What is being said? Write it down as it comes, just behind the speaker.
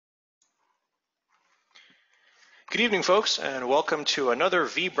Good evening, folks, and welcome to another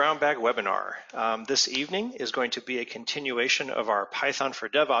vBrownBag webinar. This evening is going to be a continuation of our Python for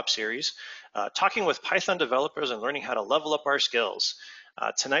DevOps series, talking with Python developers and learning how to level up our skills.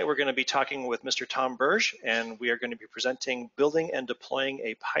 Tonight we're going to be talking with Mr. Tom Burge, and we are going to be presenting building and deploying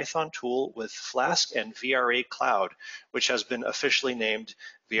a Python tool with Flask and vRA Cloud, which has been officially named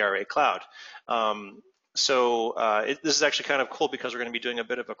vRA Cloud. This is actually kind of cool because we're going to be doing a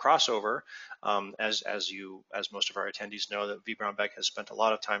bit of a crossover. As most of our attendees know, that vBrownBag has spent a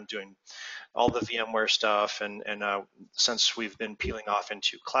lot of time doing all the VMware stuff, and since we've been peeling off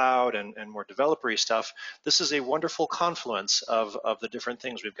into cloud and more developer-y stuff, this is a wonderful confluence of the different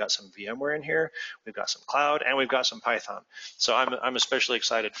things. We've got some VMware in here, we've got some cloud, and we've got some Python. So I'm especially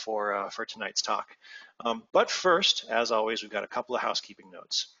excited for tonight's talk. But first, as always, we've got a couple of housekeeping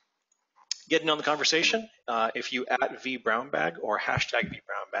notes. Getting on the conversation, if you at vBrownBag or hashtag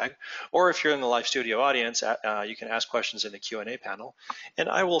vBrownBag, or if you're in the live studio audience, you can ask questions in the Q&A panel, and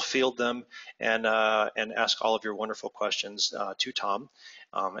I will field them and ask all of your wonderful questions to Tom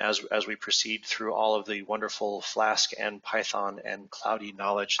as we proceed through all of the wonderful Flask and Python and cloudy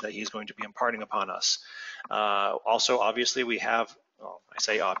knowledge that he's going to be imparting upon us. Also, obviously, we have, well, I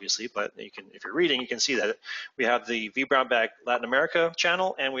say obviously, but you can, if you're reading, you can see that we have the vBrownBag Latin America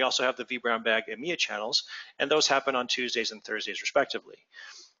channel, and we also have the vBrownBag EMEA channels, and those happen on Tuesdays and Thursdays respectively.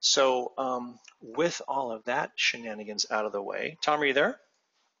 So with all of that shenanigans out of the way, Tom, are you there?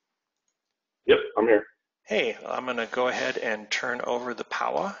 Yep, I'm here. Hey, I'm going to go ahead and turn over the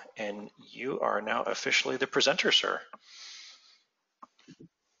power, and you are now officially the presenter, sir.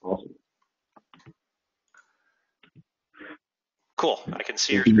 Awesome. Cool, I can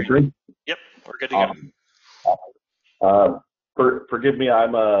see your screen. Yep, we're good to go. Forgive me,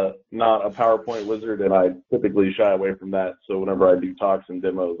 I'm not a PowerPoint wizard, and I typically shy away from that. So whenever I do talks and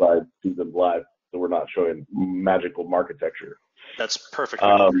demos, I do them live, so we're not showing magical architecture. That's perfect.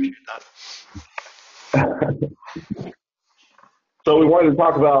 I appreciate that. So we wanted to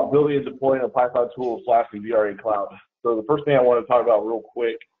talk about building and deploying a Python tool with Flask and vRA Cloud. So the first thing I want to talk about real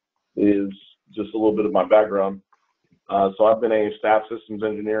quick is just a little bit of my background. So I've been a staff systems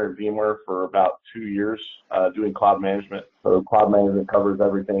engineer at VMware for about 2 years doing cloud management. So cloud management covers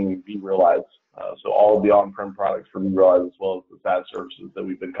everything vRealize. So all of the on-prem products for vRealize as well as the SaaS services that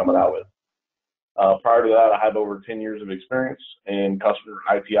we've been coming out with. Prior to that, I have over 10 years of experience in customer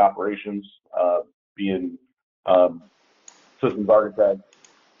IT operations, being systems architect,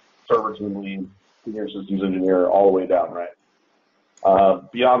 server team lead, senior systems engineer, all the way down, right?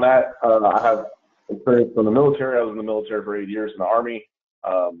 Beyond that, I have experience from the military. I was in the military for 8 years in the Army.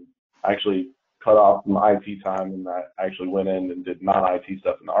 I actually cut off some IT time, and I actually went in and did non-IT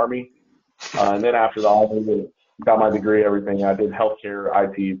stuff in the Army. And then after the Army, got my degree, everything. I did healthcare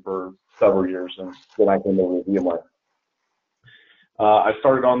IT for several years, and then I came over to VMware. I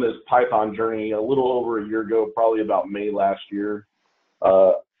started on this Python journey a little over a year ago, probably about May last year.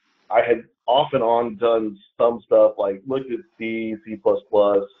 I had off and on done some stuff like looked at C, C++,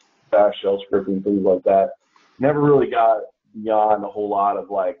 Bash shell scripting, things like that. Never really got beyond a whole lot of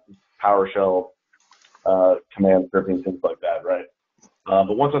like PowerShell command scripting, things like that, right?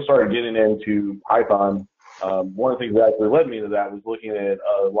 But once I started getting into Python, one of the things that actually led me to that was looking at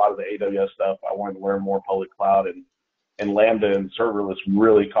a lot of the AWS stuff. I wanted to learn more public cloud, and Lambda and serverless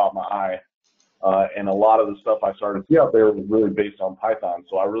really caught my eye. And a lot of the stuff I started to see out there was really based on Python.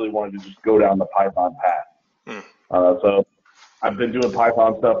 So I really wanted to just go down the Python path. So I've been doing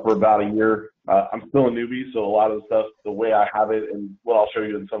Python stuff for about a year. I'm still a newbie, so a lot of the stuff, the way I have it, and what I'll show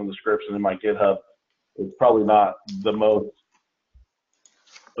you in some of the scripts and in my GitHub, is probably not the most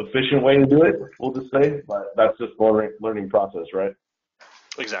efficient way to do it, we'll just say, but that's just the learning process, right?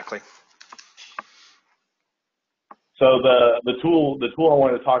 Exactly. So the tool I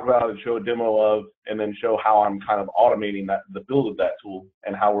wanted to talk about and show a demo of, and then show how I'm kind of automating the build of that tool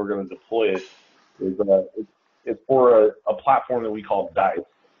and how we're going to deploy it, is it's for a platform that we call Dice.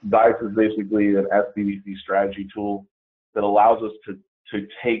 Dice is basically an SDDC strategy tool that allows us to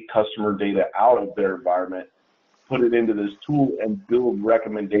take customer data out of their environment, put it into this tool, and build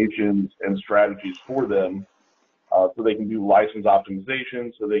recommendations and strategies for them so they can do license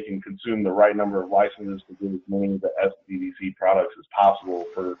optimization, so they can consume the right number of licenses to get as many of the SDDC products as possible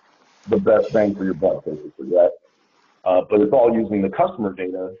for the best bang for your buck, basically, right? But it's all using the customer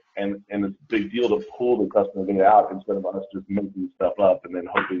data, and it's a big deal to pull the customer data out instead of us just making stuff up and then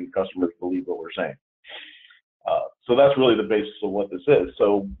hoping customers believe what we're saying. So that's really the basis of what this is.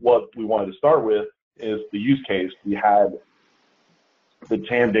 So what we wanted to start with is the use case. We had the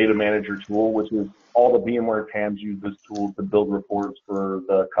TAM Data Manager tool, which is all the VMware TAMs use this tool to build reports for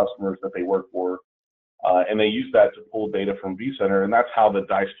the customers that they work for. and they used that to pull data from vCenter, and that's how the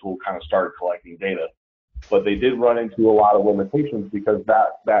Dice tool kind of started collecting data. But they did run into a lot of limitations because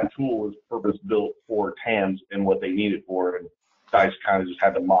that tool was purpose-built for TAMs and what they needed for, and Dice kind of just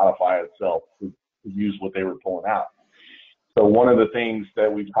had to modify itself to use what they were pulling out. So one of the things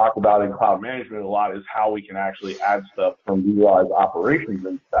that we've talked about in cloud management a lot is how we can actually add stuff from vRealize operations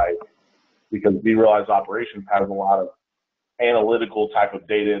into Dice, because vRealize operations has a lot of analytical type of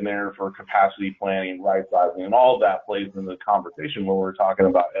data in there for capacity planning, right sizing, and all of that plays in the conversation when we're talking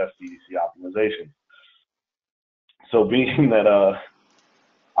about SDDC optimization. So being that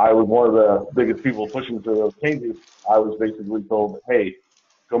I was one of the biggest people pushing for those changes, I was basically told, hey,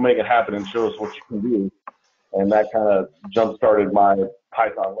 go make it happen and show us what you can do. And that kind of jump-started my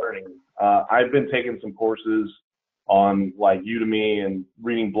Python learning. I've been taking some courses on like Udemy and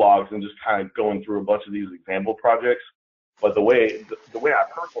reading blogs and just kind of going through a bunch of these example projects. But the way I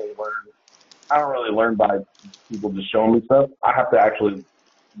personally learn, I don't really learn by people just showing me stuff. I have to actually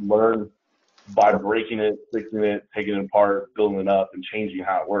learn by breaking it, fixing it, taking it apart, building it up, and changing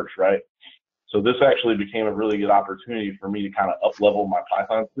how it works, right? So this actually became a really good opportunity for me to kind of up-level my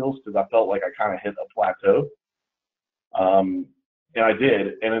Python skills, because I felt like I kind of hit a plateau. And I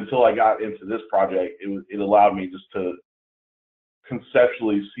did, and until I got into this project, it allowed me just to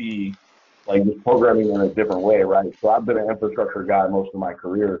conceptually see like just programming in a different way, right? So I've been an infrastructure guy most of my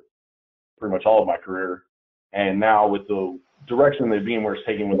career, pretty much all of my career, and now with the direction that VMware is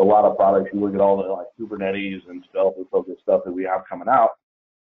taking with a lot of products, you look at all the like Kubernetes and developer-focused stuff that we have coming out,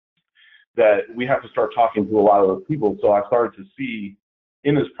 that we have to start talking to a lot of those people. So I started to see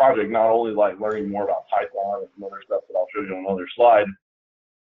in this project not only like learning more about Python and some other stuff that I'll show you on another slide,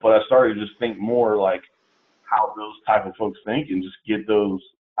 but I started to just think more like how those type of folks think and just get those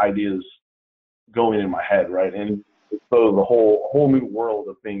ideas going in my head, right? And so the whole new world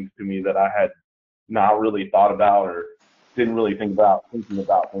of things to me that I had not really thought about or didn't really thinking about things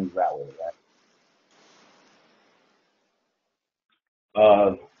that way,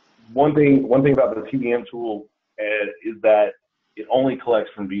 right? One thing about the TDM tool is that it only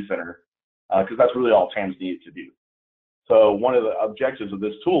collects from vCenter, because that's really all TAMs need it to do. So one of the objectives of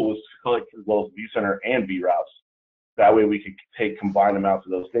this tool was to collect as well as vCenter and vRoutes. That way we could take combined amounts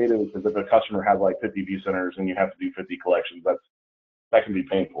of those data, because if a customer has like 50 vCenters and you have to do 50 collections, that can be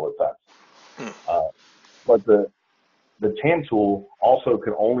painful at times. But the TAM tool also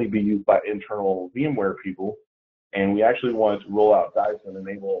can only be used by internal VMware people, and we actually wanted to roll out Dice and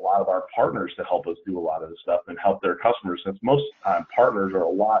enable a lot of our partners to help us do a lot of this stuff and help their customers, since most of the time partners are a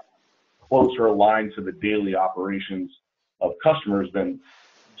lot closer aligned to the daily operations of customers than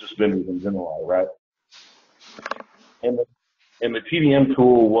just vendors in general, right? And the TDM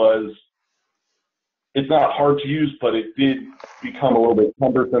tool it's not hard to use, but it did become a little bit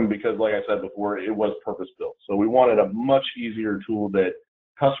cumbersome because, like I said before, it was purpose-built. So we wanted a much easier tool that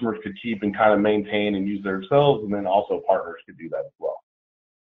customers could keep and kind of maintain and use themselves, and then also partners could do that as well.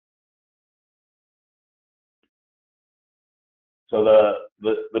 So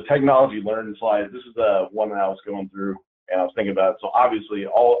the technology learned slide, this is the one that I was going through and I was thinking about it. So obviously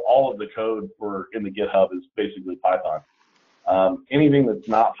all of the code in the GitHub is basically Python. Anything that's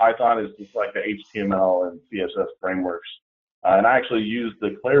not Python is just like the HTML and CSS frameworks. And I actually use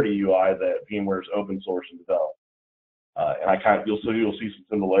the Clarity UI that VMware's open source and developed. And you'll see some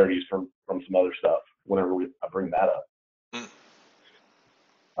similarities from some other stuff whenever I bring that up.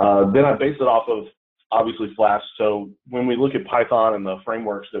 Then I base it off of obviously Flask. So when we look at Python and the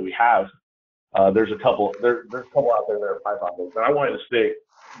frameworks that we have, there's a couple out there that are Python based, and I wanted to stick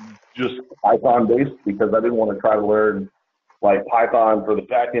just Python based because I didn't want to try to learn like Python for the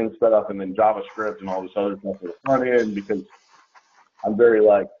back end stuff and then JavaScript and all this other stuff for the front end, because I'm very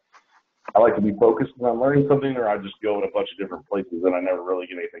I like to be focused when I'm learning something, or I just go in a bunch of different places and I never really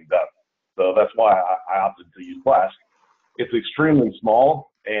get anything done. So that's why I opted to use Flask. It's extremely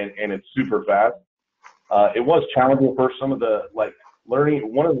small and it's super fast. It was challenging for some of the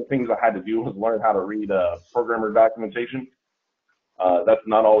learning. One of the things I had to do was learn how to read programmer documentation. That's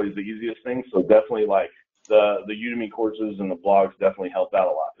not always the easiest thing. So definitely the Udemy courses and the blogs definitely helped out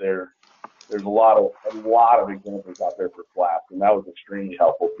a lot there. There's a lot of examples out there for Flask, and that was extremely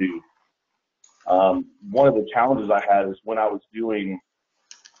helpful too. One of the challenges I had is when I was doing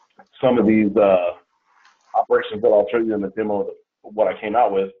some of these operations that I'll show you in the demo of what I came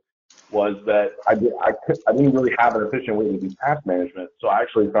out with, was that I didn't really have an efficient way to do task management. So I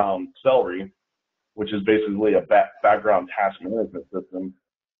actually found Celery, which is basically a background task management system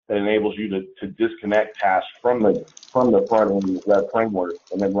that enables you to disconnect tasks from the front end of that framework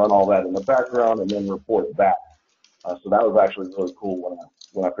and then run all that in the background and then report back. So that was actually really cool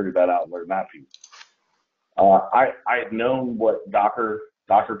when I figured that out and learned that piece. I had known what Docker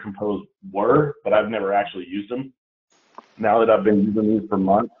Compose were, but I've never actually used them. Now that I've been using these for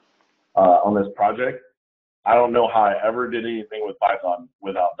months on this project, I don't know how I ever did anything with Python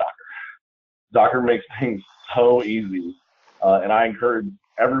without Docker. Docker makes things so easy, and I encourage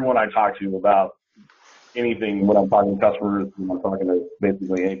everyone I talk to about anything when I'm talking to customers, when I'm talking to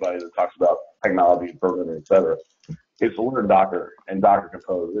basically anybody that talks about technology, programming, et cetera, is to learn Docker and Docker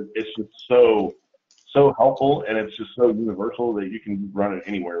Compose. It's just so helpful, and it's just so universal that you can run it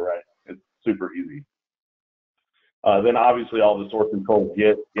anywhere, right? It's super easy. Then obviously all the source control,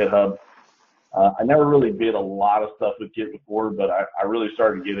 GitHub. I never really did a lot of stuff with Git before, but I really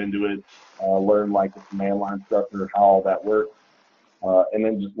started to get into it, learn like the command line structure, how all that works, and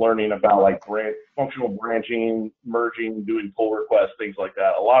then just learning about like functional branching, merging, doing pull requests, things like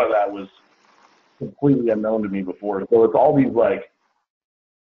that. A lot of that was completely unknown to me before. So it's all these like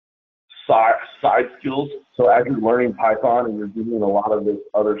side skills. So as you're learning Python and you're doing a lot of this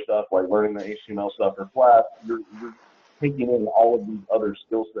other stuff, like learning the HTML stuff or Flask, you're taking in all of these other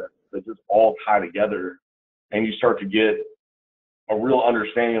skill sets that just all tie together, and you start to get a real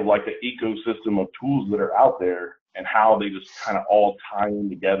understanding of like the ecosystem of tools that are out there and how they just kind of all tie in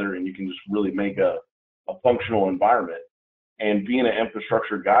together, and you can just really make a functional environment. And being an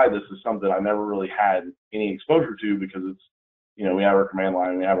infrastructure guy, this is something I never really had any exposure to, because it's, you know, we have our command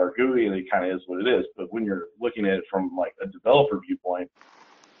line, we have our GUI, and it kind of is what it is. But when you're looking at it from like a developer viewpoint,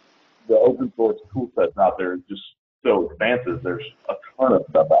 the open source tool sets out there is just so expansive. There's a ton of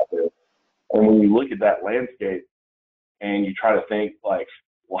stuff out there. And when you look at that landscape and you try to think like,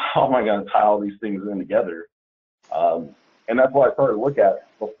 well, how am I going to tie all these things in together? And that's what I started to look at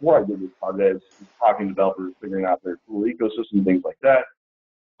before I did this project, is talking to developers, figuring out their tool ecosystem, things like that.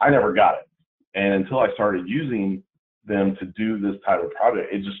 I never got it. And until I started using them to do this type of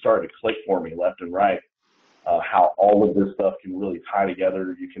project, it just started to click for me left and right, how all of this stuff can really tie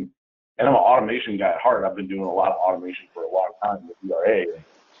together. You can, and I'm an automation guy at heart. I've been doing a lot of automation for a long time with vRA.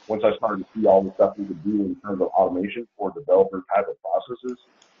 Once I started to see all the stuff we could do in terms of automation for developer type of processes,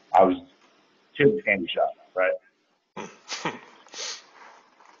 I was kid's candy shop, right?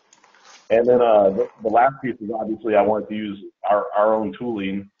 And then the last piece is obviously I wanted to use our own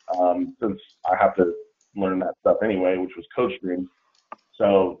tooling, since I have to learn that stuff anyway, which was CodeStream.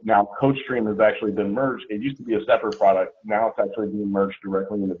 So now CodeStream has actually been merged. It used to be a separate product. Now it's actually being merged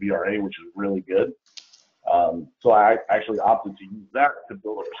directly into vRA, which is really good. So I actually opted to use that to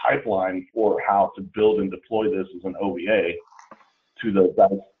build a pipeline for how to build and deploy this as an OVA to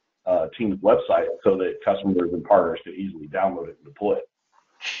the team's website, so that customers and partners can easily download it and deploy it.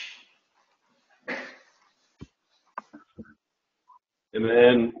 And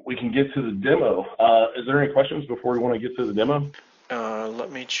then we can get to the demo. Is there any questions before we want to get to the demo?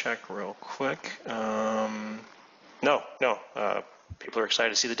 Let me check real quick. No. People are excited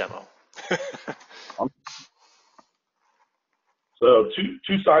to see the demo. So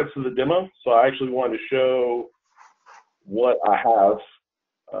two sides to the demo. So I actually wanted to show what I have.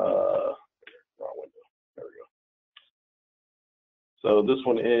 Wrong window. There we go. So this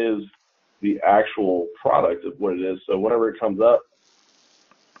one is the actual product of what it is. So whenever it comes up,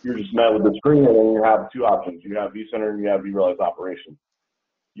 you're just met with the screen, and then you have two options. You have vCenter and you have vRealize Operations.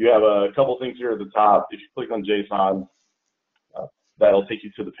 You have a couple things here at the top. If you click on JSON, that'll take you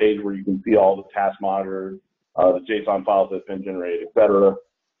to the page where you can see all the task monitor, the JSON files that have been generated, etc.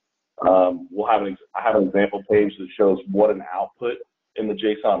 I have an example page that shows what an output in the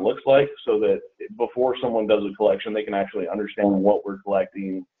JSON looks like, so that before someone does a collection, they can actually understand what we're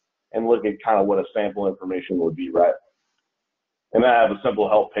collecting and look at kind of what a sample information would be, right? And I have a simple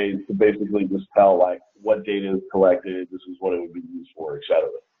help page to basically just tell like what data is collected, this is what it would be used for, etc.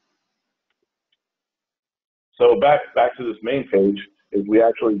 So back to this main page, is we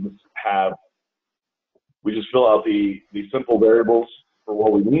actually just fill out the simple variables for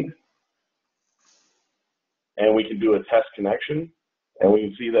what we need, and we can do a test connection, and we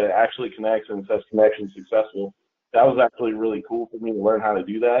can see that it actually connects and says connection successful. That was actually really cool for me to learn how to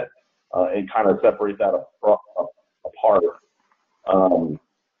do that and kind of separate that apart.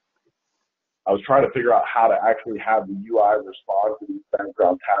 I was trying to figure out how to actually have the UI respond to these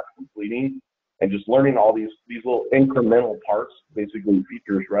background tasks completing, and just learning all these little incremental parts, basically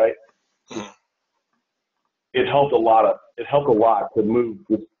features, right? It helped a lot to move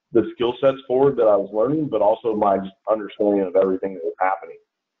the skill sets forward that I was learning, but also my just understanding of everything that was happening.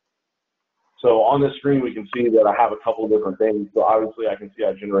 So on this screen, we can see that I have a couple of different things. So obviously, I can see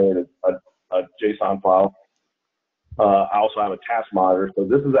I generated a JSON file. I also have a task monitor. So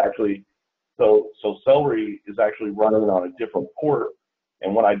this is actually, so Celery is actually running on a different port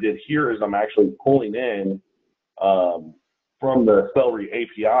And what I did here is I'm actually pulling in from the Celery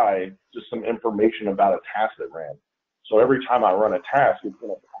API just some information about a task that ran. So every time I run a task, it's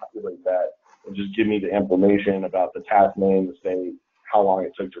going to populate that and just give me the information about the task name, the state, how long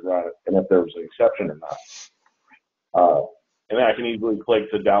it took to run it, and if there was an exception or not. And then I can easily click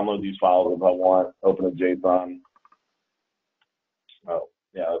to download these files if I want, open a JSON. Oh,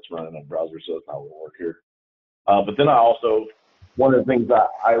 yeah, that's running a browser, so it's not going to work here. But then I also, one of the things that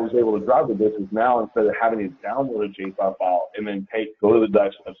I was able to drive with this is now instead of having to download a JSON file and then go to the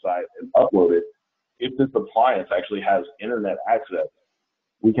Dice website and upload it, if this appliance actually has internet access,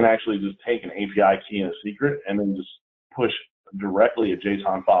 we can actually just take an API key and a secret and then just push directly a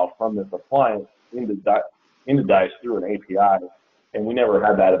JSON file from this appliance into Dice through an API, and we never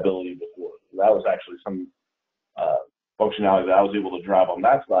had that ability before. So that was actually some functionality that I was able to drive on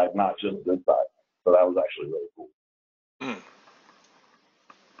that side, not just this side. So that was actually really cool.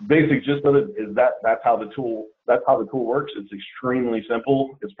 Basic gist of it is that's how the tool works. It's extremely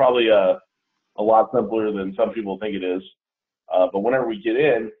simple. It's probably a lot simpler than some people think it is. But whenever we get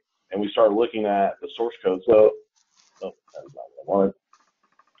in and we start looking at the source code, so that's not what I wanted.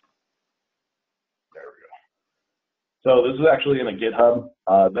 There we go. So this is actually in a GitHub.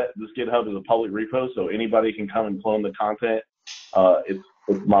 This GitHub is a public repo, so anybody can come and clone the content. It's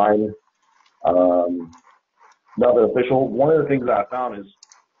mine. Nothing official. One of the things that I found is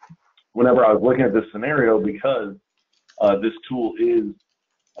whenever I was looking at this scenario, because this tool is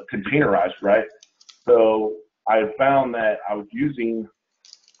containerized, right? So I found that I was using,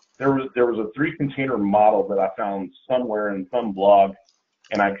 there was a 3-container model that I found somewhere in some blog,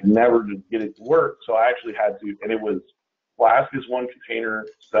 and I could never just get it to work. So I actually had to, and it was Flask is one container,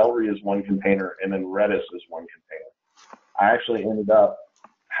 Celery is one container, and then Redis is one container. I actually ended up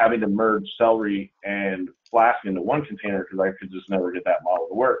having to merge Celery and Flask into one container because I could just never get that model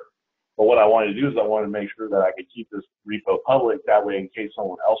to work. But what I wanted to do is I wanted to make sure that I could keep this repo public. That way, in case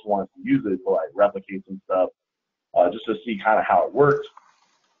someone else wanted to use it to like replicate some stuff, just to see kind of how it works,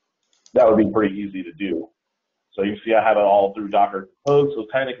 that would be pretty easy to do. So you can see I have it all through Docker Compose. So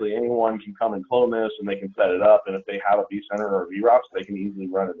technically, anyone can come and clone this, and they can set it up. And if they have a vCenter or a vRops, they can easily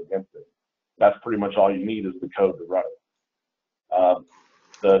run it against it. That's pretty much all you need is the code to run it.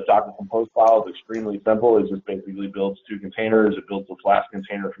 The Docker Compose file is extremely simple. It just basically builds 2 containers. It builds a Flask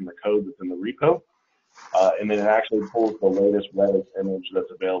container from the code that's in the repo. And then it actually pulls the latest Redis image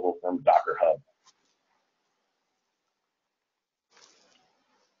that's available from Docker Hub.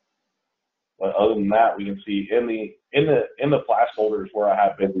 But other than that, we can see in the Flask folders where I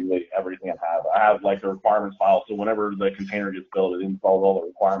have basically everything I have. I have like the requirements file, so whenever the container gets built, it installs all the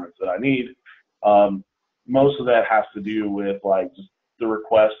requirements that I need. Most of that has to do with like just the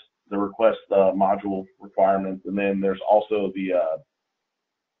request module requirements, and then there's also the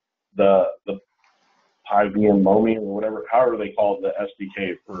PyVMomi or whatever, however they call it, the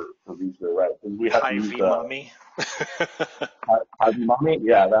SDK for vSphere, right? We have to use PyVMomi,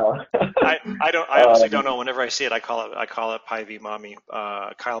 yeah, that one. I honestly don't know. Whenever I see it, I call it PyVMomi.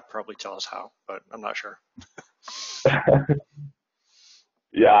 Kyle probably tell us how, but I'm not sure.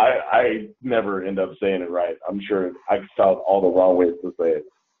 Yeah, I never end up saying it right. I'm sure I found all the wrong ways to say it.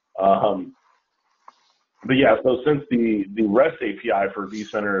 But yeah, so since the REST API for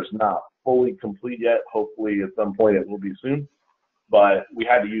vCenter is not fully complete yet, hopefully at some point it will be soon, but we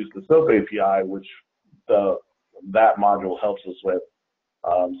had to use the SOAP API, which that module helps us with.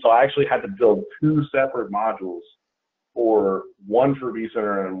 So I actually had to build 2 separate modules, one for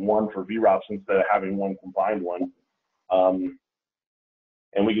vCenter and one for vRops instead of having one combined one.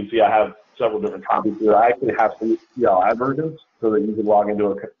 And we can see I have several different copies here. I actually have CLI versions so that you can log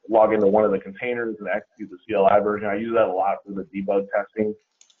into one of the containers and execute the CLI version. I use that a lot for the debug testing.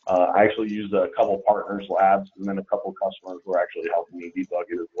 I actually use a couple partners labs, and then a couple customers who are actually helping me debug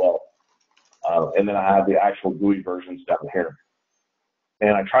it as well. And then I have the actual GUI versions down here.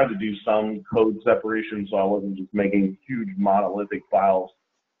 And I tried to do some code separation so I wasn't just making huge monolithic files.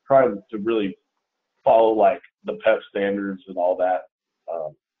 Tried to really follow like the PEP standards and all that.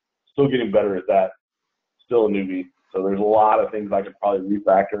 Still getting better at that. Still a newbie. So there's a lot of things I could probably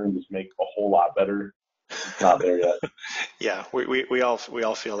refactor and just make a whole lot better. It's not there yet. Yeah, we all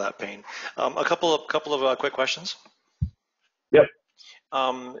feel that pain. A couple of quick questions. Yep.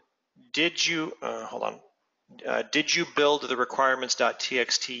 Did you hold on? Did you build the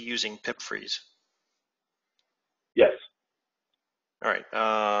requirements.txt using pip freeze? Yes. All right.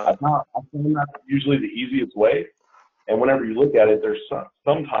 I found that's usually the easiest way. And whenever you look at it, there's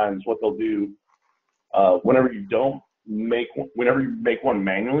sometimes what they'll do. Whenever you make one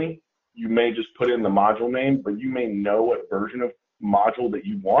manually, you may just put in the module name, but you may know what version of module that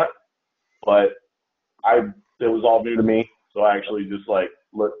you want, but it was all new to me, so I actually just like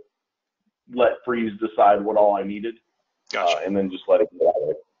let Freeze decide what all I needed, Gotcha. and then just let it get out of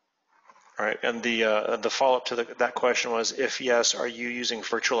it. All right, and the follow-up to that question was, if yes, are you using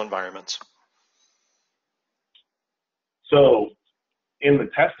virtual environments? So in the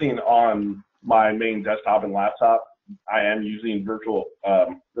testing on my main desktop and laptop, I am using virtual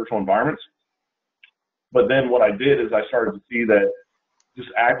environments. But then what I did is I started to see that just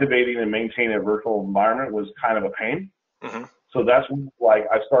activating and maintaining a virtual environment was kind of a pain. Mm-hmm. So that's when, like,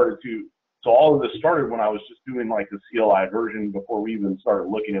 so all of this started when I was just doing like the CLI version before we even started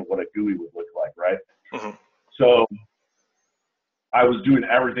looking at what a GUI would look like, right? Mm-hmm. So I was doing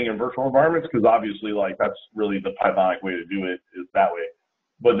everything in virtual environments because obviously, like, that's really the Pythonic way to do it, is that way.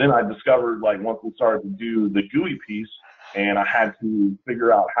 But then I discovered, like, once we started to do the GUI piece and I had to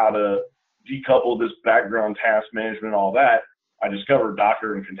figure out how to decouple this background task management, all that, I discovered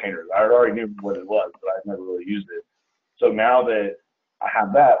Docker and containers. I already knew what it was, but I'd never really used it. So now that I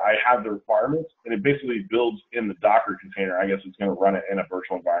have that, I have the requirements, and it basically builds in the Docker container. I guess it's going to run it in a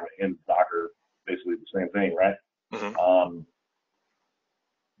virtual environment in Docker, basically the same thing, right? Mm-hmm.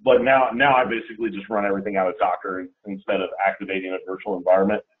 But now I basically just run everything out of Docker instead of activating a virtual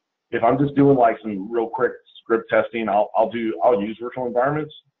environment. If I'm just doing like some real quick script testing, I'll use virtual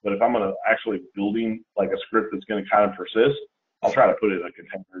environments. But if I'm going to actually building like a script that's going to kind of persist, I'll try to put it in a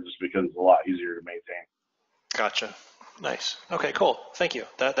container just because it's a lot easier to maintain. Gotcha. Nice. Okay, cool. Thank you.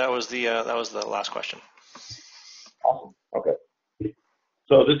 That was the last question. Awesome. Okay.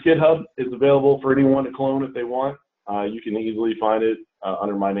 So this GitHub is available for anyone to clone if they want. You can easily find it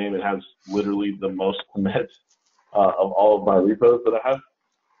under my name. It has literally the most commits of all of my repos that I have.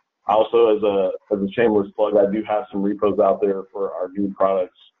 Also, as a shameless plug, I do have some repos out there for our new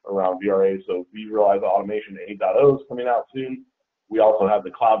products around vRA. So vRealize Automation 8.0 is coming out soon. We also have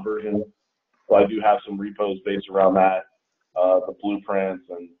the cloud version. So I do have some repos based around that, the blueprints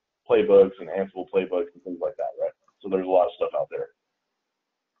and playbooks and Ansible playbooks and things like that, right? So there's a lot of stuff out there.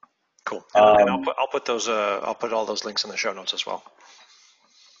 Cool. And I'll put those I'll put all those links in the show notes as well.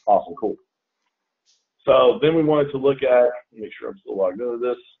 Awesome, cool. So then we wanted to look at, make sure I'm still logged into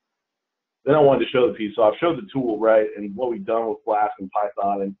this. Then I wanted to show the piece. So I've showed the tool, right, and what we've done with Flask and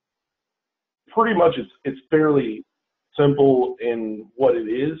Python, and pretty much it's fairly simple in what it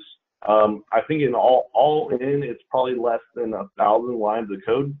is. I think in all in, it's probably less than 1,000 lines of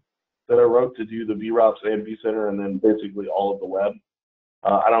code that I wrote to do the VROPS and vCenter, and then basically all of the web.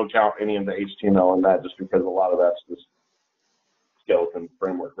 I don't count any of the HTML in that just because a lot of that's just skeleton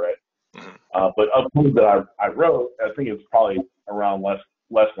framework, right? Mm-hmm. But of code that I wrote, I think it's probably around less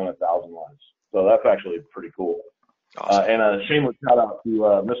than 1,000 lines. So that's actually pretty cool. Awesome. And a shameless shout out to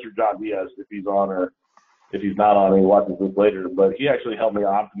Mr. John Diaz, if he's on or if he's not on, he watches this later. But he actually helped me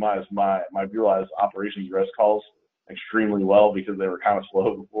optimize my vRealize operations REST calls extremely well because they were kind of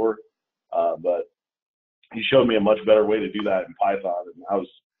slow before. But he showed me a much better way to do that in Python, and I was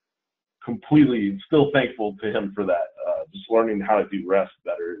completely still thankful to him for that. Just learning how to do REST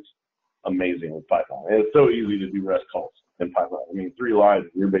better is amazing with Python. And it's so easy to do REST calls in Python. I mean, 3 lines,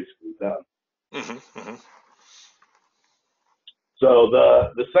 you're basically done. Mm-hmm. Mm-hmm. So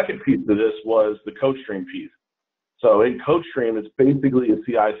the second piece of this was the CodeStream piece. So in CodeStream, it's basically a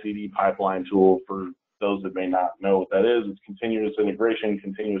CI/CD pipeline tool. For those that may not know what that is, it's continuous integration,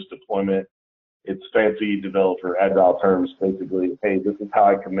 continuous deployment. It's fancy developer agile terms, basically. Hey, this is how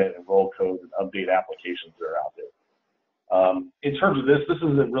I commit and roll code and update applications that are out there. In terms of this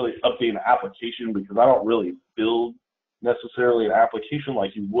isn't really updating an application because I don't really build necessarily an application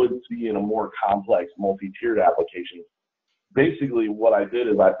like you would see in a more complex multi-tiered application. Basically, what I did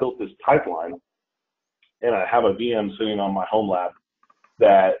is I built this pipeline, and I have a VM sitting on my home lab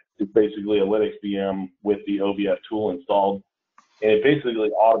that is basically a Linux VM with the OVF tool installed. And it basically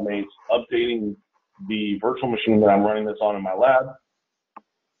automates updating the virtual machine that I'm running this on in my lab,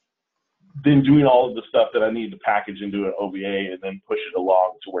 then doing all of the stuff that I need to package into an OVA and then push it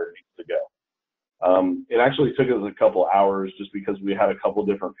along to where it needs to go. It actually took us a couple hours just because we had a couple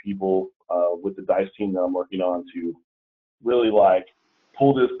different people with the DICE team that I'm working on to really like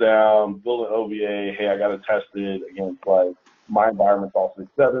pull this down, build an OVA. Hey, I got to test it against like my environment's all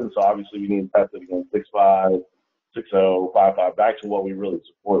 6.7, so obviously we need to test it against 6.5. 6.0, 5.5, back to what we really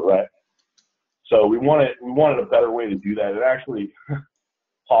support, right? So we wanted a better way to do that. It actually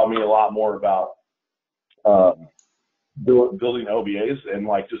taught me a lot more about building OVAs and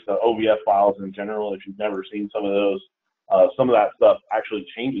like just the OVF files in general. If you've never seen some of those, some of that stuff actually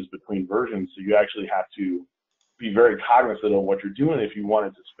changes between versions. So you actually have to be very cognizant of what you're doing if you want it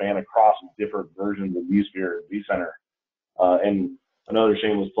to span across different versions of vSphere and vCenter. And another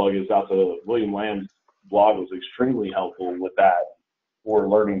shameless plug is out to William Lamb's blog was extremely helpful with that for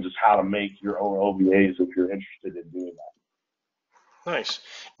learning just how to make your own OVAs if you're interested in doing that. Nice.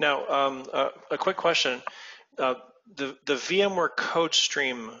 Now, a quick question. The VMware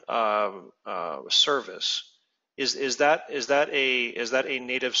CodeStream service, is that a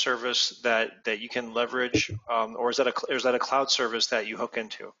native service that you can leverage, or is that a cloud service that you hook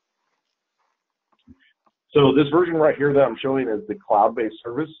into? So this version right here that I'm showing is the cloud-based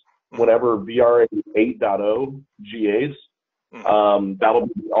service. Whenever vRA 8.0 GAs, that'll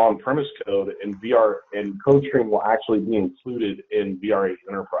be on-premise code, and CodeStream will actually be included in vRA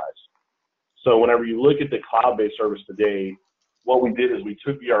Enterprise. So whenever you look at the cloud-based service today, what we did is we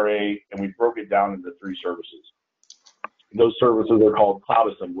took vRA and we broke it down into 3 services. Those services are called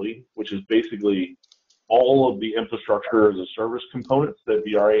Cloud Assembly, which is basically all of the infrastructure as a service components that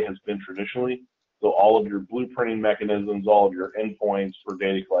vRA has been traditionally. So all of your blueprinting mechanisms, all of your endpoints for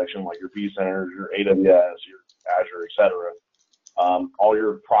data collection, like your vCenters, your AWS, your Azure, et cetera, all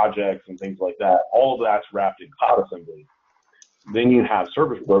your projects and things like that, all of that's wrapped in Cloud Assembly. Then you have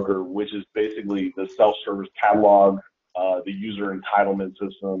Service Broker, which is basically the self-service catalog, the user entitlement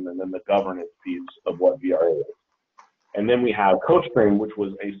system, and then the governance piece of what vRA is. And then we have CodeStream, which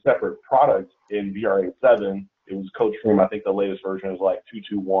was a separate product in vRA 7. It was CodeStream, I think the latest version is like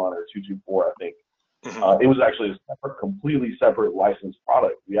 2.2.1 or 2.2.4, I think. It was actually a separate, completely separate licensed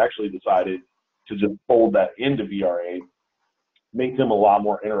product. We actually decided to just fold that into vRA, make them a lot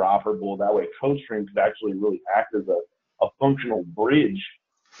more interoperable. That way CodeStream could actually really act as a functional bridge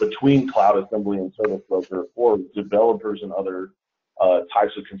between Cloud Assembly and Service Broker for developers and other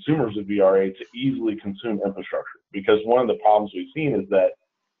types of consumers of vRA to easily consume infrastructure. Because one of the problems we've seen is that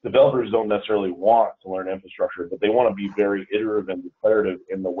developers don't necessarily want to learn infrastructure, but they want to be very iterative and declarative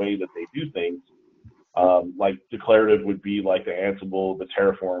in the way that they do things. Like declarative would be like the Ansible, the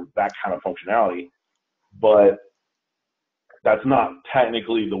Terraform, that kind of functionality. But that's not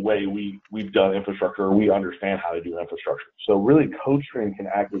technically the way we've done infrastructure, or we understand how to do infrastructure. So really CodeStream can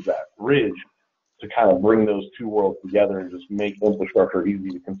act as that bridge to kind of bring those two worlds together and just make infrastructure easy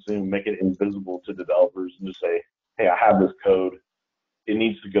to consume, make it invisible to developers, and just say, hey, I have this code. It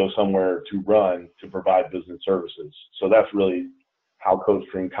needs to go somewhere to run to provide business services. So that's really how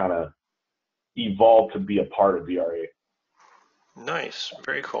CodeStream kind of evolved to be a part of vRA. Nice,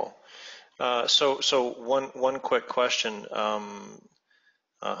 very cool. So one quick question.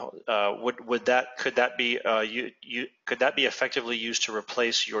 Could that be effectively used to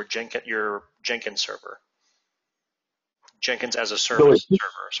replace your Jenkins server? Jenkins as a service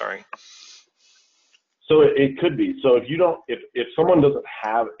server, sorry. So it could be. So if someone doesn't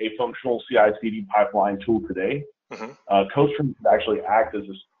have a functional CI/CD pipeline tool today, CodeStream could actually act as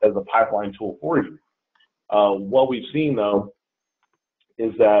a pipeline tool for you. What we've seen though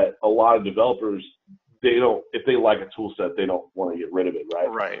is that a lot of developers, if they like a tool set, they don't want to get rid of it,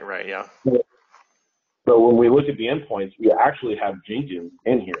 right? Right, yeah. So when we look at the endpoints, we actually have Jenkins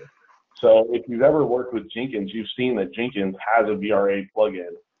in here. So if you've ever worked with Jenkins, you've seen that Jenkins has a vRA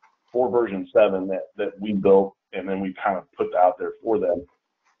plugin for version 7 that we built, and then we kind of put out there for them.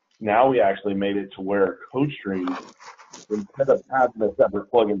 Now we actually made it to where CodeStream, instead of having a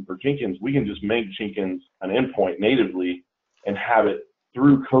separate plugin for Jenkins, we can just make Jenkins an endpoint natively and have it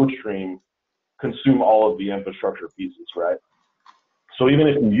through CodeStream consume all of the infrastructure pieces, right? So even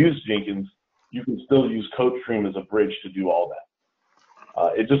if you use Jenkins, you can still use CodeStream as a bridge to do all that.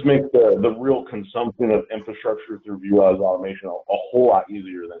 It just makes the real consumption of infrastructure through view as automation a whole lot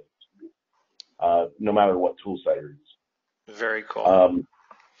easier than it used to be, no matter what tool set you're using. Very cool.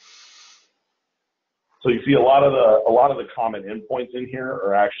 So you see a lot of the common endpoints in here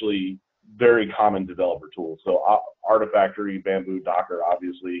are actually very common developer tools. So Artifactory, Bamboo, Docker,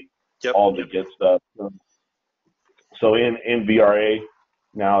 obviously, all the Git stuff. So in vRA,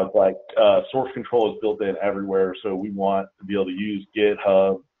 now it's like source control is built in everywhere. So we want to be able to use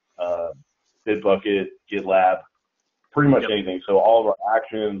GitHub, Bitbucket, GitLab, pretty much anything. So all of our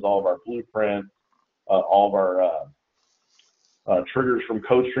actions, all of our blueprints, all of our triggers from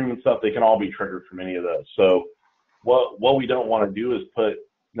CodeStream and stuff, they can all be triggered from any of those. So what we don't want to do is put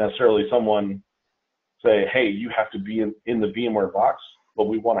necessarily someone say, hey, you have to be in the VMware box, but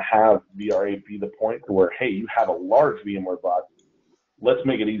we want to have vRA be the point to where, hey, you have a large VMware box. Let's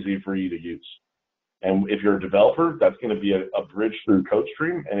make it easy for you to use. And if you're a developer, that's going to be a bridge through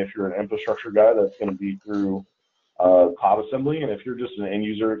CodeStream. And if you're an infrastructure guy, that's going to be through Cloud Assembly. And if you're just an end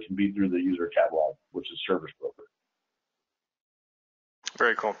user, it can be through the user catalog, which is Service Broker.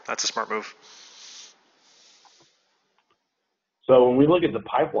 Very cool. That's a smart move. So when we look at the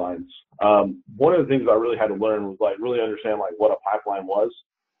pipelines, one of the things I really had to learn was like really understand like what a pipeline was.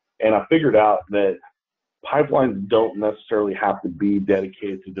 And I figured out that pipelines don't necessarily have to be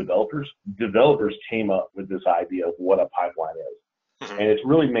dedicated to developers. Developers came up with this idea of what a pipeline is. And it's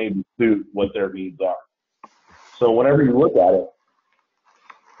really made to suit what their needs are. So whenever you look at it,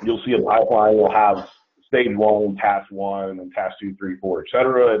 you'll see a pipeline will have stage 1, task 1, and task 2, 3, 4, et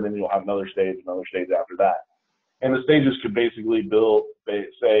cetera. And then you'll have another stage after that. And the stages could basically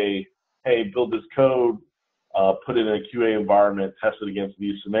say, hey, build this code, put it in a QA environment, test it against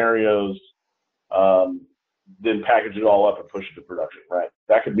these scenarios, then package it all up and push it to production, right?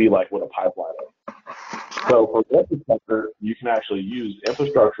 That could be like what a pipeline is. So for infrastructure, you can actually use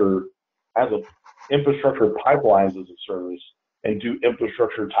infrastructure pipelines as a service and do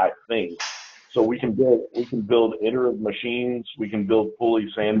infrastructure type things. So we can build iterative machines, we can build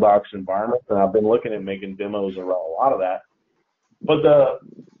fully sandboxed environments, and I've been looking at making demos around a lot of that. But the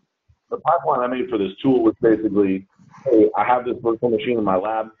pipeline I made for this tool was basically, hey, I have this virtual machine in my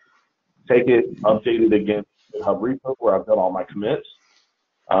lab, take it, update it against GitHub repo where I've done all my commits.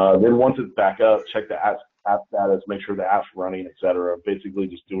 Then once it's back up, check the app status, make sure the app's running, et cetera. Basically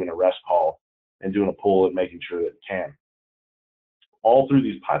just doing a REST call and doing a pull and making sure that it can. All through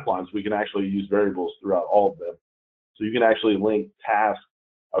these pipelines, we can actually use variables throughout all of them. So you can actually link tasks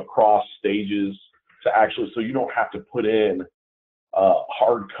across stages to actually, so you don't have to put in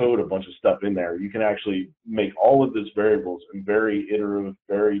hard code a bunch of stuff in there. You can actually make all of these variables and very iterative,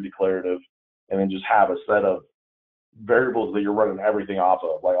 very declarative, and then just have a set of variables that you're running everything off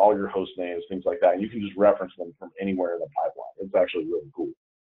of, like all your host names, things like that. And you can just reference them from anywhere in the pipeline. It's actually really cool.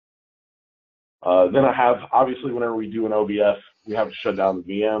 Then I have, obviously, whenever we do an OVF, we have to shut down the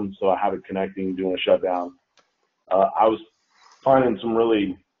VM, so I have it connecting, doing a shutdown. I was finding some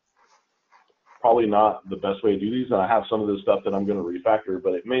really, probably not the best way to do these, and I have some of this stuff that I'm going to refactor,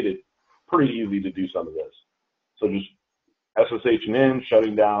 but it made it pretty easy to do some of this. So just SSH and in,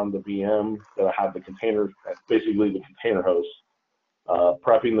 shutting down the VM that I have the container, basically the container host,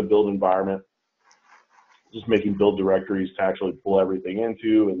 prepping the build environment, just making build directories to actually pull everything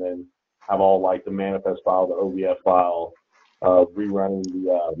into, and then have all like the manifest file, the OVF file, rerunning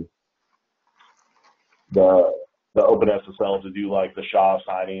the OpenSSL to do like the SHA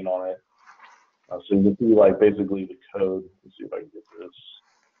signing on it. So you can see like basically the code. Let's see if I can get this.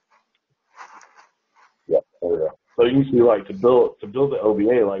 Yeah, there we go. So you can see like to build the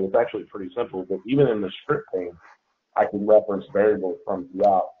OVA, like it's actually pretty simple, but even in the script pane, I can reference variables from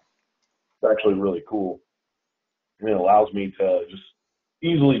throughout. It's actually really cool. And it allows me to just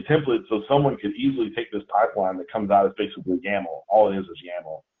easily template, so someone could easily take this pipeline that comes out as basically YAML. All it is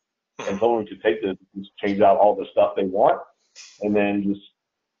YAML. And someone could take this, just change out all the stuff they want, and then just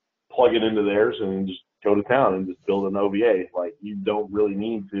plug it into theirs and just go to town and just build an OVA. Like, you don't really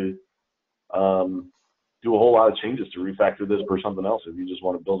need to do a whole lot of changes to refactor this for something else if you just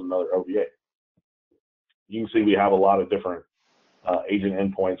want to build another OVA. You can see we have a lot of different agent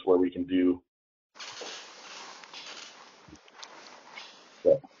endpoints where we can do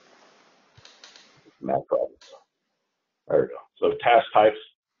math problems. There we go. So task types,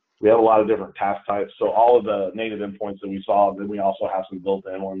 we have a lot of different task types. So all of the native endpoints that we saw, then we also have some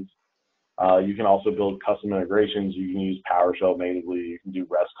built-in ones. You can also build custom integrations. You can use PowerShell natively. You can do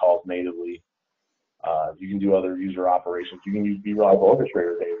REST calls natively. You can do other user operations. You can use vReliable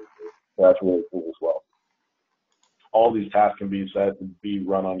Orchestrator natively. So that's really cool as well. All these tasks can be set to be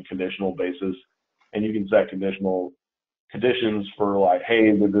run on conditional basis, and you can set conditions for like,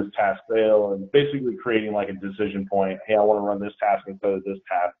 hey, did this task fail? And basically creating like a decision point. Hey, I want to run this task instead of this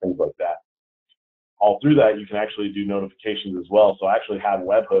task, things like that. All through that, you can actually do notifications as well. So I actually have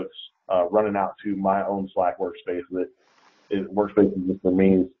webhooks running out to my own Slack workspace workspace is just the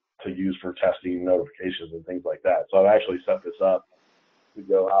means to use for testing notifications and things like that. So I've actually set this up to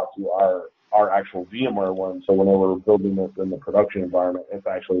go out to our actual VMware one. So whenever we're building this in the production environment, it's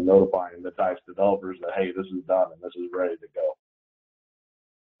actually notifying the DICE developers that, hey, this is done and this is ready to go.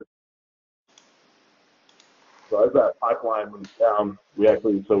 So as that pipeline moves down, we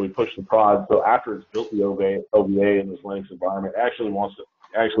push the prod. So after it's built the OVA in this Linux environment, it actually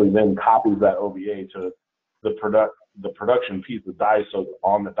then copies that OVA to the production piece of DICE, so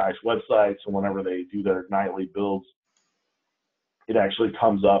on the DICE website. So whenever they do their nightly builds, it actually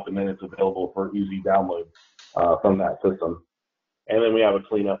comes up and then it's available for easy download from that system. And then we have a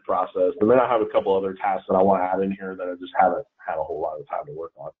cleanup process. And then I have a couple other tasks that I want to add in here that I just haven't had a whole lot of time to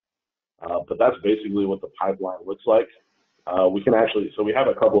work on. But that's basically what the pipeline looks like. So we have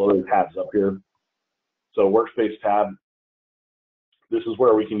a couple other tabs up here. So workspace tab, this is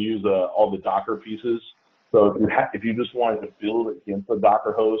where we can use all the Docker pieces So if you just wanted to build against a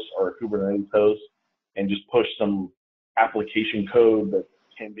Docker host or a Kubernetes host and just push some application code that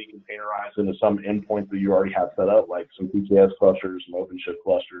can be containerized into some endpoint that you already have set up, like some PKS clusters, some OpenShift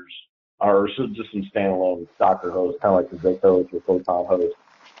clusters, or just some standalone Docker hosts, kind of like the Vic host or Photon host,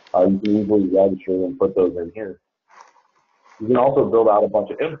 you can easily register and put those in here. You can also build out a bunch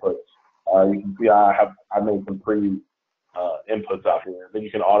of inputs. You can see I made some inputs out here. Then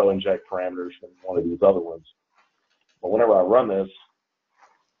you can auto inject parameters from one of these other ones. But whenever I run this,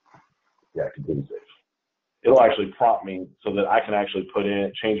 continue save. It'll actually prompt me so that I can actually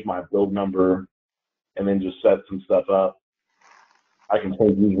change my build number, and then just set some stuff up. I can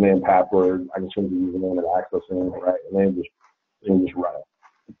change username and password. I can change the username and access name, right? And then just run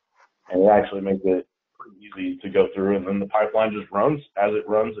it. And it actually makes it pretty easy to go through. And then the pipeline just runs. As it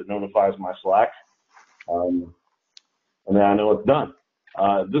runs, it notifies my Slack. And then I know it's done.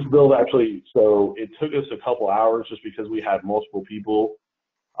 This build actually, so it took us a couple hours just because we had multiple people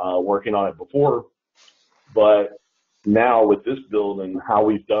working on it before. But now with this build and how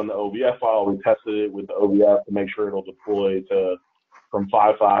we've done the OVF file, we tested it with the OVF to make sure it'll deploy from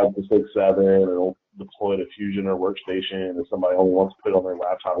 5.5 to 6.7. It'll deploy to Fusion or Workstation if somebody only wants to put it on their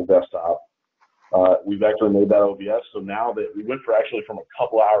laptop or desktop. We've actually made that OVF. So now that we went from a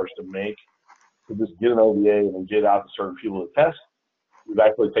couple hours to just get an OVA and then get it out to certain people to test, we've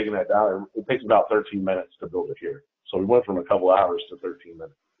actually taken that down. It takes about 13 minutes to build it here. So we went from a couple hours to 13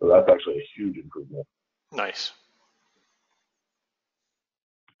 minutes. So that's actually a huge improvement. Nice.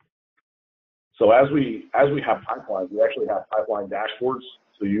 So as we have pipelines, we actually have pipeline dashboards.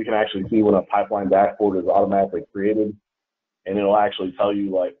 So you can actually see when a pipeline dashboard is automatically created, and it'll actually tell you,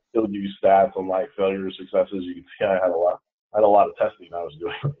 like, it'll give you stats on like failures, successes. You can see I had a lot of testing I was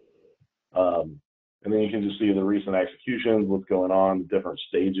doing. And then you can just see the recent executions, what's going on, different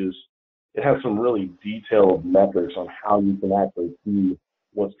stages. It has some really detailed metrics on how you can actually see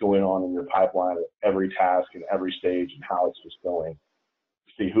what's going on in your pipeline at every task and every stage and how it's just going.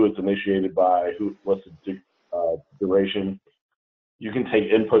 See who it's initiated by, what's the duration. You can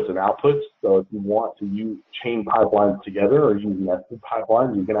take inputs and outputs. So if you want to chain pipelines together or use nested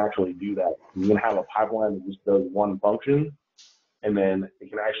pipelines, you can actually do that. You can have a pipeline that just does one function, and then it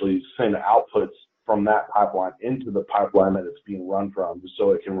can actually send outputs from that pipeline into the pipeline that it's being run from, just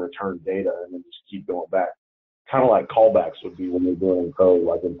so it can return data and then just keep going back. Kind of like callbacks would be when you're doing code,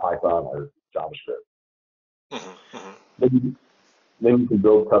 like in Python or JavaScript. Mm-hmm. Then you can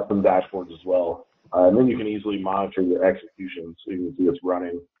build custom dashboards as well. And then you can easily monitor your execution, so you can see it's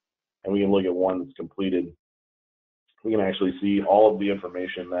running. And we can look at one that's completed. We can actually see all of the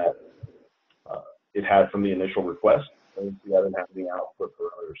information that it had from the initial request. So you can see I didn't have any output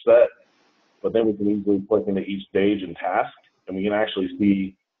parameter set. But then we can easily click into each stage and task, and we can actually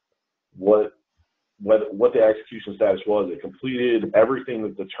see what the execution status was. It completed everything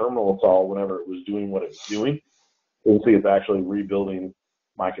that the terminal saw whenever it was doing what it was doing. You can see it's actually rebuilding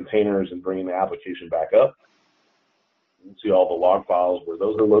my containers and bringing the application back up. You can see all the log files where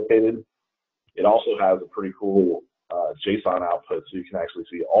those are located. It also has a pretty cool JSON output, so you can actually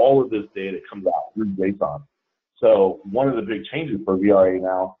see all of this data comes out through JSON. So one of the big changes for vRA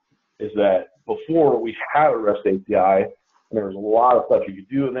now is that before we had a REST API, and there was a lot of stuff you could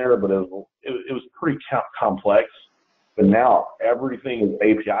do in there, but it was pretty complex. But now everything is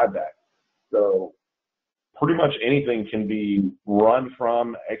API backed. So pretty much anything can be run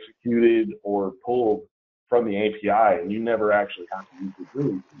from, executed, or pulled from the API, and you never actually have to use the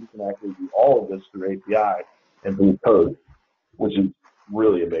GUI. You can actually do all of this through API and through code, which is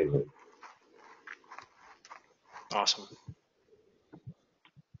really amazing. Awesome.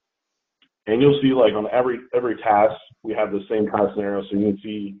 And you'll see, like, on every task, we have the same kind of scenario. So you can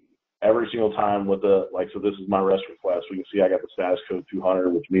see every single time with so this is my REST request. We can see I got the status code 200,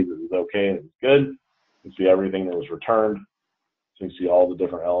 which means it was okay and it's good. You can see everything that was returned. So you can see all the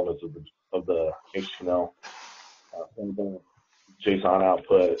different elements of the HTML, JSON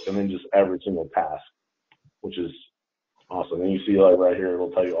output, and then just every single task, which is awesome. And you see, like, right here,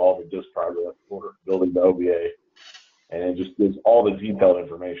 it'll tell you all the disk progress, order, building the OVA, and it just gives all the detailed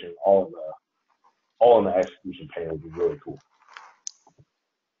information, all in the execution pane, which is really cool.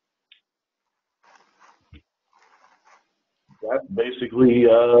 That's basically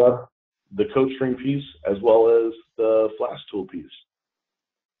the CodeStream piece, as well as the Flask tool piece.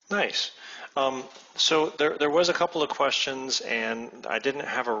 Nice. So there was a couple of questions, and I didn't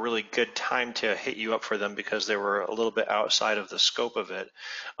have a really good time to hit you up for them because they were a little bit outside of the scope of it.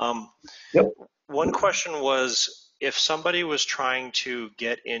 Yep. One question was, if somebody was trying to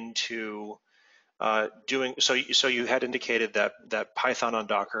get into doing so. So you had indicated that Python on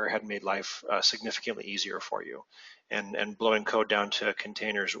Docker had made life significantly easier for you, and blowing code down to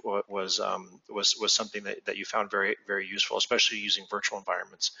containers was something that you found very very useful, especially using virtual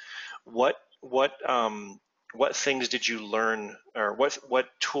environments. What what what things did you learn, or what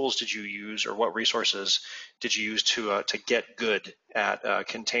tools did you use, or what resources did you use to get good at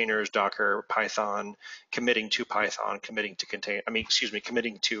containers, Docker, Python, committing to Python, committing to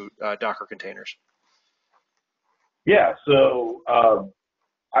Docker containers? Yeah, so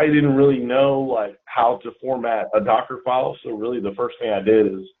I didn't really know like how to format a Docker file. So really the first thing I did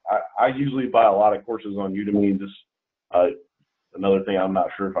is I usually buy a lot of courses on Udemy. Just another thing I'm not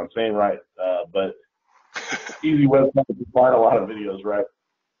sure if I'm saying right, but easy website to find a lot of videos, right?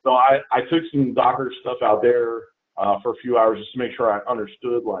 So I took some Docker stuff out there for a few hours just to make sure I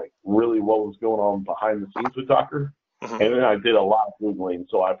understood like really what was going on behind the scenes with Docker. Mm-hmm. And then I did a lot of Googling.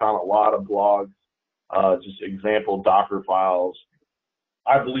 So I found a lot of blogs, just example Docker files.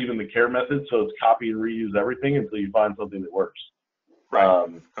 I believe in the care method, so it's copy and reuse everything until you find something that works. Right.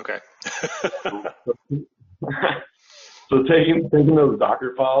 Okay. So taking those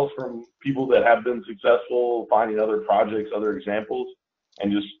Docker files from people that have been successful, finding other projects, other examples,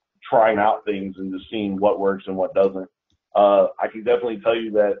 and just trying out things and just seeing what works and what doesn't. I can definitely tell you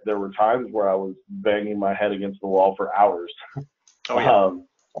that there were times where I was banging my head against the wall for hours. Oh, yeah.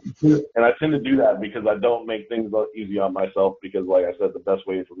 And I tend to do that because I don't make things easy on myself, because like I said, the best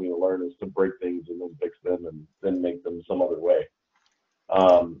way for me to learn is to break things and then fix them and then make them some other way.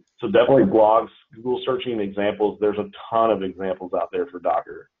 So definitely blogs, Google searching examples. There's a ton of examples out there for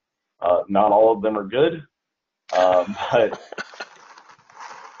Docker. Not all of them are good, but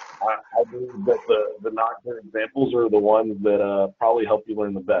I believe that the not good examples are the ones that probably help you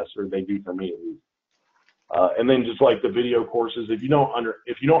learn the best, or they do for me at least. And then just like the video courses, if you don't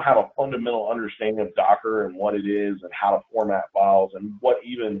have a fundamental understanding of Docker and what it is and how to format files and what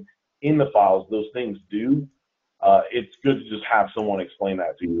even in the files those things do, it's good to just have someone explain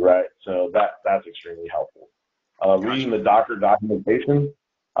that to you, right? So that's extremely helpful. Reading the Docker documentation,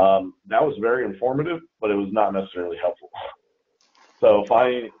 that was very informative, but it was not necessarily helpful. So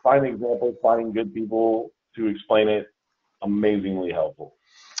finding examples, finding good people to explain it, amazingly helpful.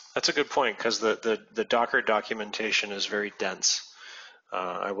 That's a good point, because the Docker documentation is very dense.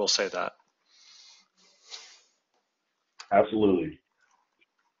 I will say that. Absolutely.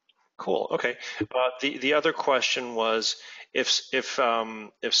 Cool. Okay. The other question was, if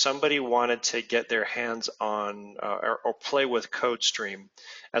somebody wanted to get their hands on or play with CodeStream,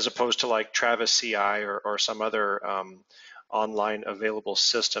 as opposed to like Travis CI or some other online available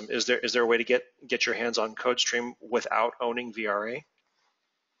system, is there a way to get your hands on CodeStream without owning vRA?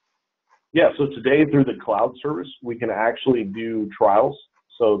 Yeah, so today through the cloud service, we can actually do trials.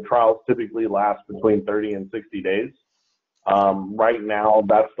 So trials typically last between 30 and 60 days. Right now,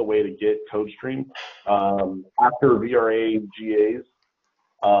 that's the way to get CodeStream. After vRA GAs,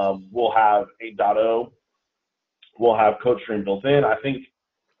 we'll have 8.0. We'll have CodeStream built in. I think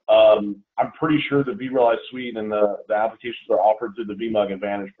I'm pretty sure the vRealize suite and the applications are offered through the vMware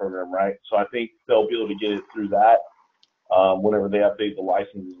Advantage program, right? So I think they'll be able to get it through that. Whenever they update the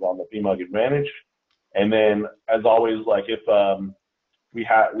licenses on the vMware Advantage. And then, as always, like if we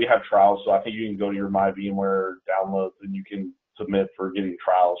have trials, so I think you can go to your My VMware downloads and you can submit for getting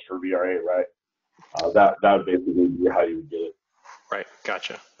trials for vRA, right? That would basically be how you would get it. Right,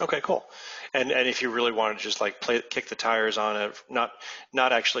 gotcha. Okay, cool. And if you really wanted to just like kick the tires on it, not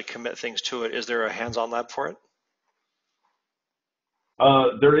actually commit things to it, is there a hands-on lab for it?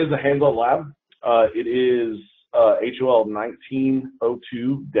 There is a hands-on lab. It is HOL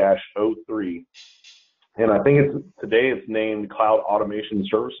 1902-03, and I think today it's named Cloud Automation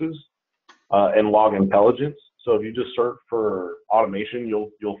Services and Log Intelligence. So if you just search for automation,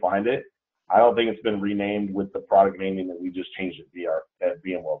 you'll find it. I don't think it's been renamed with the product naming that we just changed at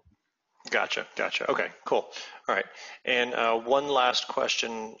VMware. Gotcha. Okay, cool. All right. And one last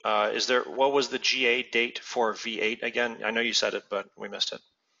question: what was the GA date for V8 again? I know you said it, but we missed it.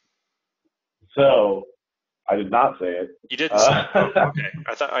 So I did not say it. You didn't say it. Oh, okay.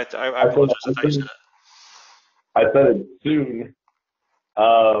 I apologize. I thought you said it. I said it soon.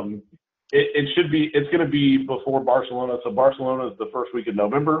 It's going to be before Barcelona. So Barcelona is the first week of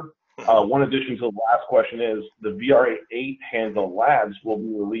November. One addition to the last question is the vRA 8 hands-on labs will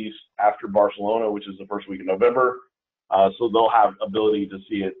be released after Barcelona, which is the first week of November. So they'll have ability to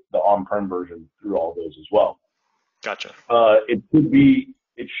see it, the on-prem version, through all those as well. Gotcha.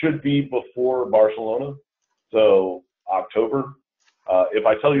 It should be before Barcelona, so October. If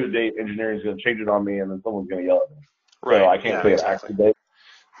I tell you a date, engineering is going to change it on me, and then someone's going to yell at me. Right. So I can't say an actual date.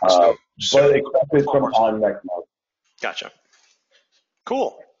 uh, So but expected fall more. sometime next month. Gotcha.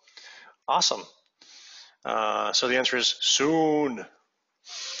 Cool. Awesome. So the answer is soon.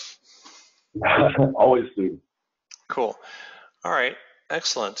 Always soon. Cool. All right.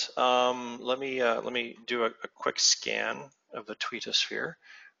 Excellent. Let me do a quick scan of the tweetosphere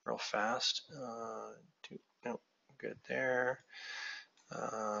real fast. No, good there.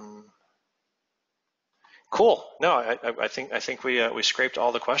 Cool. No, I think we scraped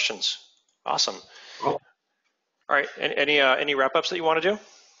all the questions. Awesome. Cool. All right. Any wrap ups that you want to do?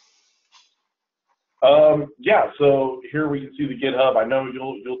 Yeah, so here we can see the GitHub. I know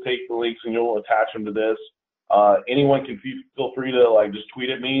you'll take the links and you'll attach them to this. Anyone can feel free to like just tweet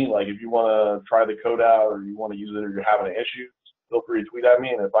at me. Like if you want to try the code out or you want to use it or you're having an issue, feel free to tweet at me.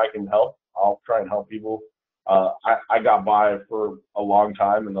 And if I can help, I'll try and help people. I got by for a long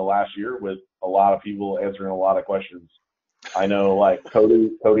time in the last year with a lot of people answering a lot of questions. I know like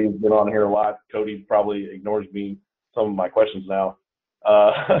Cody's been on here a lot. Cody probably ignores me some of my questions now.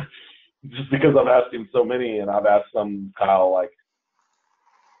 Just because I've asked him so many and I've asked some Kyle, like,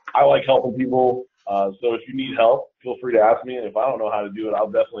 I like helping people. So if you need help, feel free to ask me. And if I don't know how to do it,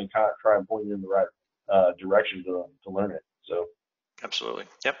 I'll definitely kind of try and point you in the right direction to learn it. So absolutely.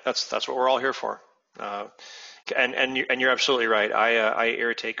 Yep. That's what we're all here for. And you're absolutely right. I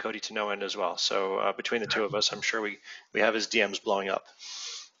irritate Cody to no end as well. So between the two of us, I'm sure we have his DMs blowing up.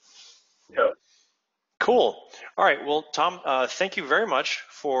 yeah. Cool. All right. Well, Tom, thank you very much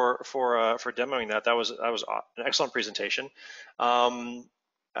for demoing that. That was an excellent presentation.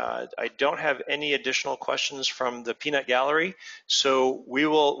 I don't have any additional questions from the Peanut Gallery, so we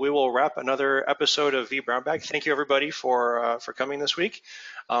will wrap another episode of vBrownBag. Thank you everybody for coming this week.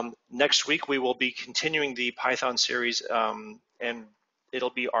 Next week we will be continuing the Python series, and it'll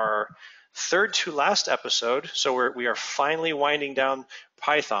be our third to last episode. So we are finally winding down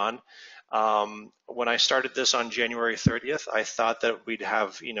Python. When I started this on January 30th, I thought that we'd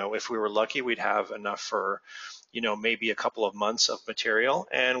have, if we were lucky, we'd have enough for, maybe a couple of months of material,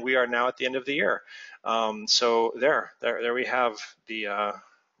 and we are now at the end of the year. So there we have the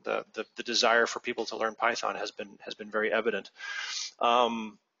desire for people to learn Python has been very evident.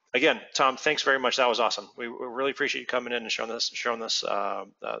 Again, Tom, thanks very much. That was awesome. We really appreciate you coming in and showing us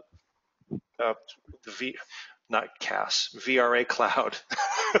not CAS, vRA cloud.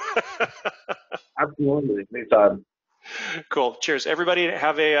 Absolutely. Anytime. Cool. Cheers, everybody.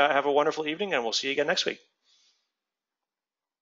 Have a wonderful evening, and we'll see you again next week.